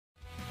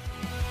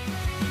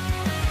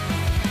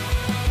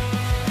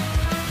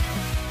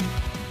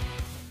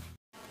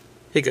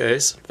Hey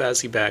guys,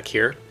 Vazzy back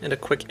here, and a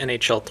quick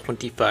NHL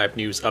 25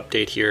 news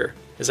update here,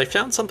 as I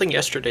found something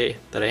yesterday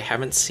that I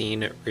haven't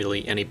seen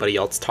really anybody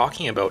else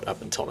talking about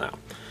up until now.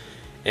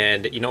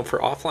 And for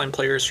offline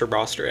players for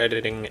roster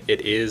editing, it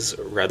is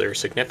rather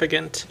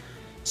significant,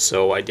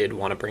 so I did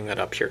want to bring that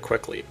up here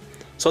quickly.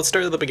 So let's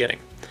start at the beginning.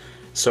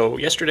 So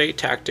yesterday,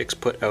 Tactics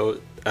put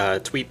out a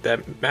tweet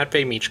that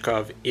Matvei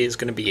Michkov is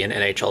going to be in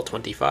NHL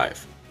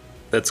 25.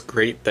 That's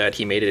great that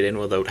he made it in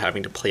without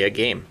having to play a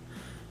game.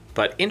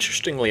 But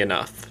interestingly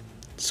enough,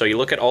 so you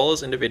look at all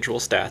his individual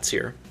stats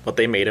here, what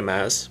they made him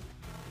as.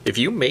 If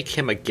you make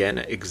him again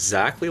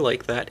exactly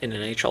like that in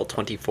NHL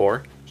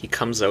 24, he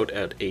comes out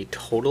at a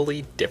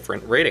totally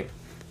different rating.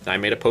 And I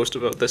made a post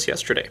about this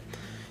yesterday.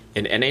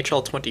 In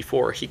NHL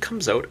 24, he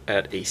comes out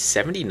at a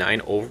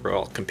 79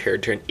 overall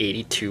compared to an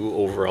 82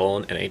 overall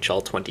in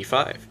NHL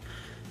 25.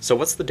 So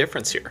what's the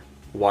difference here?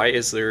 Why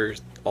is there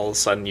all of a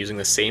sudden using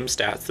the same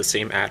stats, the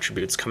same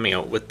attributes coming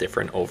out with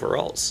different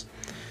overalls?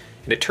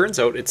 And it turns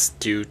out it's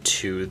due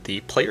to the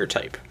player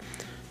type.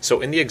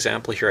 So in the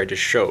example here I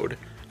just showed,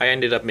 I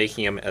ended up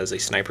making him as a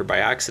sniper by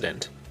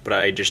accident, but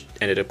I just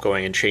ended up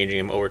going and changing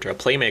him over to a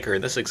playmaker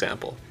in this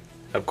example.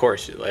 Of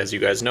course, as you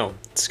guys know,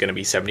 it's going to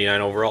be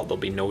 79 overall. There'll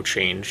be no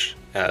change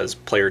as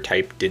player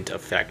type didn't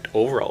affect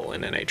overall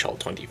in NHL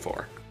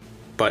 24.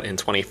 But in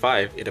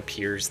 25, it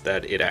appears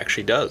that it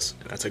actually does.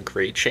 And that's a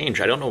great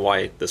change. I don't know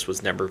why this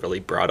was never really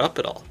brought up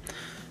at all.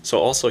 So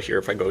also here,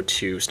 if I go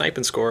to Snipe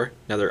and Score,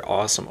 another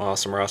awesome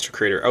roster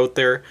creator out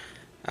there,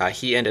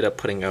 he ended up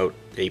putting out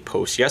a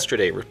post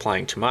yesterday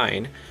replying to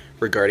mine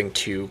regarding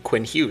to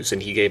Quinn Hughes, and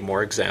he gave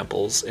more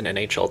examples in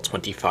NHL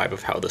 25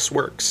 of how this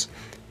works.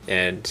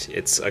 And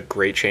it's a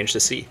great change to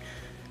see.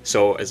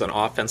 So as an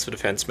offensive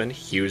defenseman,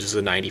 Hughes is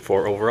a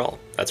 94 overall.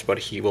 That's what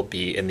he will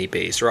be in the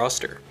base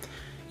roster.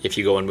 If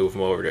you go and move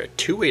him over to a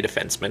two-way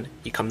defenseman,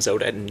 he comes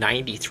out at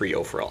 93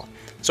 overall.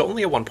 So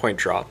only a 1-point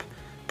drop.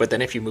 But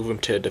then if you move him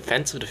to a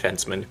defensive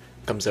defenseman,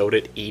 comes out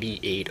at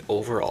 88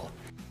 overall.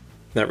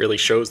 That really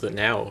shows that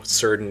now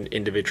certain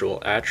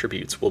individual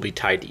attributes will be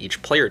tied to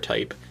each player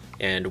type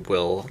and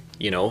will,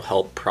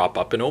 help prop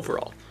up an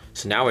overall.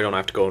 So now I don't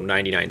have to go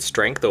 99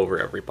 strength over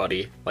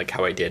everybody like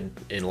how I did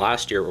in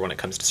last year when it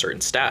comes to certain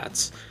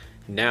stats.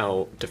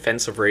 Now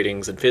defensive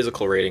ratings and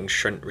physical ratings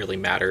shouldn't really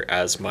matter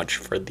as much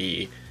for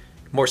the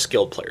more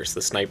skilled players,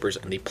 the snipers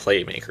and the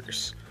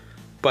playmakers.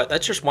 But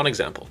that's just one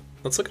example.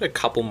 Let's look at a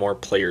couple more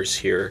players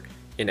here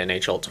in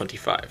NHL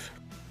 25.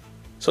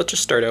 So let's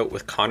just start out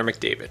with Connor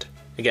McDavid.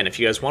 Again, if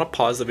you guys want to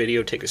pause the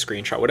video, take a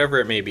screenshot, whatever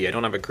it may be, I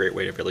don't have a great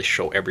way to really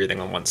show everything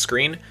on one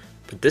screen,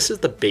 but this is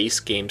the base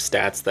game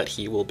stats that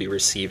he will be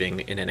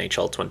receiving in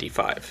NHL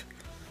 25.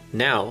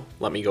 Now,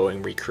 let me go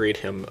and recreate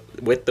him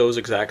with those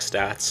exact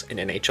stats in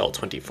NHL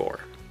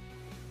 24.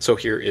 So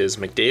here is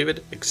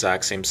McDavid,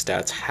 exact same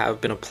stats have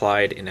been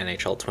applied in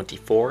NHL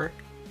 24,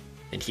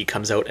 and he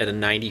comes out at a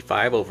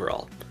 95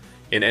 overall.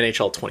 In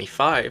NHL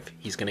 25,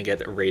 he's going to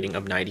get a rating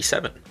of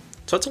 97.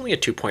 So that's only a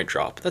 2-point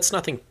drop. That's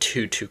nothing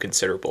too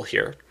considerable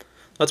here.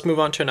 Let's move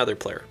on to another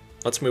player.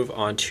 Let's move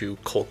on to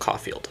Cole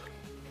Caulfield.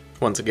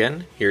 Once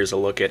again, here's a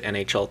look at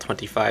NHL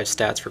 25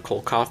 stats for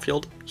Cole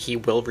Caulfield. He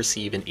will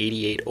receive an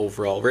 88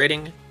 overall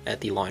rating at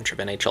the launch of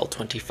NHL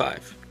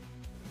 25.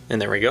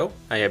 And there we go.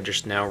 I have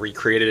just now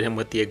recreated him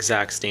with the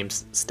exact same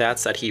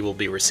stats that he will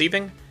be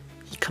receiving.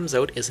 He comes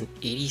out as an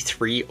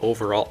 83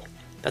 overall.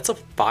 That's a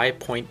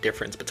 5-point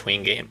difference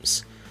between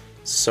games.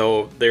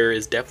 So there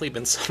has definitely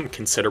been some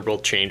considerable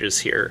changes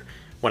here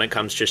when it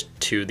comes just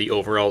to the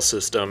overall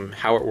system,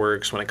 how it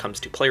works when it comes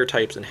to player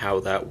types and how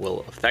that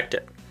will affect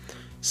it.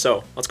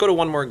 So let's go to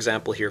one more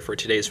example here for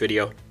today's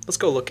video. Let's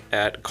go look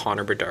at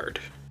Connor Bedard.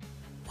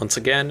 Once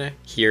again,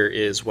 here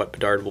is what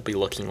Bedard will be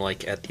looking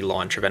like at the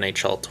launch of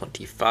NHL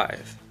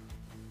 25.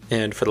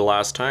 And for the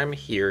last time,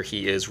 here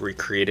he is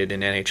recreated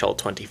in NHL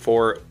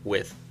 24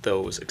 with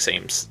those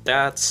same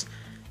stats.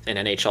 In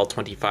NHL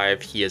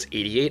 25, he is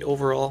 88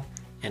 overall.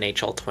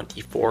 NHL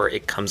 24,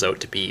 it comes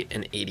out to be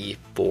an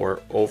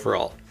 84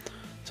 overall.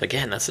 So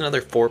again, that's another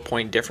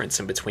 4-point difference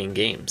in between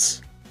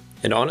games.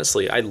 And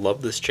honestly, I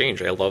love this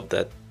change. I love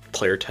that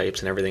player types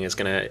and everything is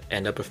going to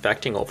end up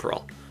affecting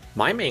overall.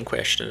 My main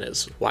question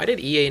is, why did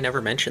EA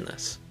never mention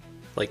this?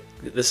 Like,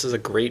 this is a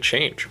great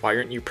change. Why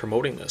aren't you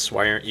promoting this?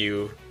 Why aren't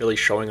you really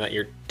showing that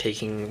you're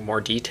taking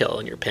more detail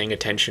and you're paying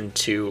attention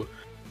to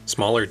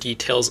smaller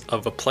details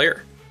of a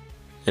player?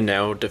 And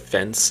now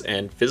defense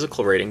and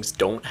physical ratings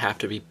don't have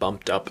to be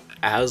bumped up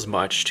as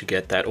much to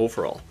get that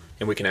overall.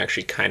 And we can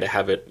actually kind of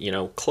have it,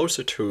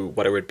 closer to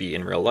what it would be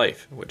in real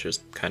life, which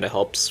just kind of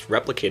helps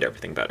replicate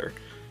everything better.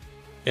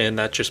 And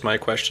that's just my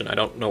question. I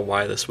don't know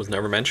why this was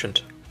never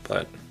mentioned,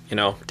 but,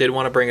 did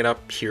want to bring it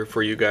up here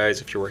for you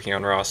guys. If you're working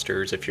on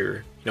rosters, if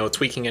you're,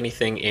 tweaking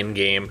anything in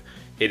game,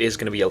 it is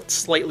going to be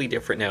slightly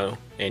different now,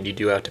 and you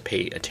do have to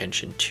pay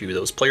attention to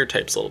those player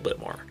types a little bit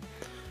more.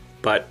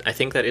 But I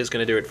think that is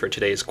going to do it for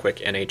today's quick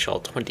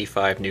NHL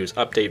 25 news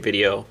update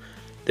video.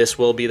 This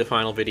will be the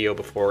final video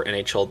before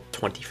NHL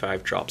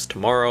 25 drops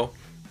tomorrow.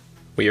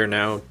 We are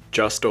now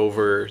just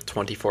over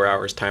 24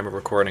 hours time of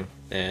recording,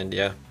 and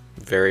yeah,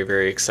 very,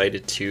 very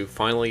excited to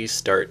finally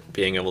start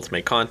being able to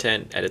make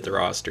content, edit the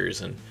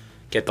rosters, and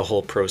get the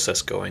whole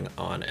process going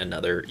on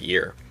another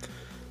year.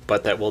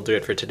 But that will do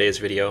it for today's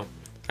video.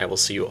 I will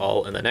see you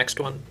all in the next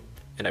one,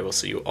 and I will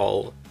see you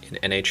all in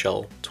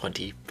NHL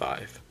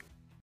 25.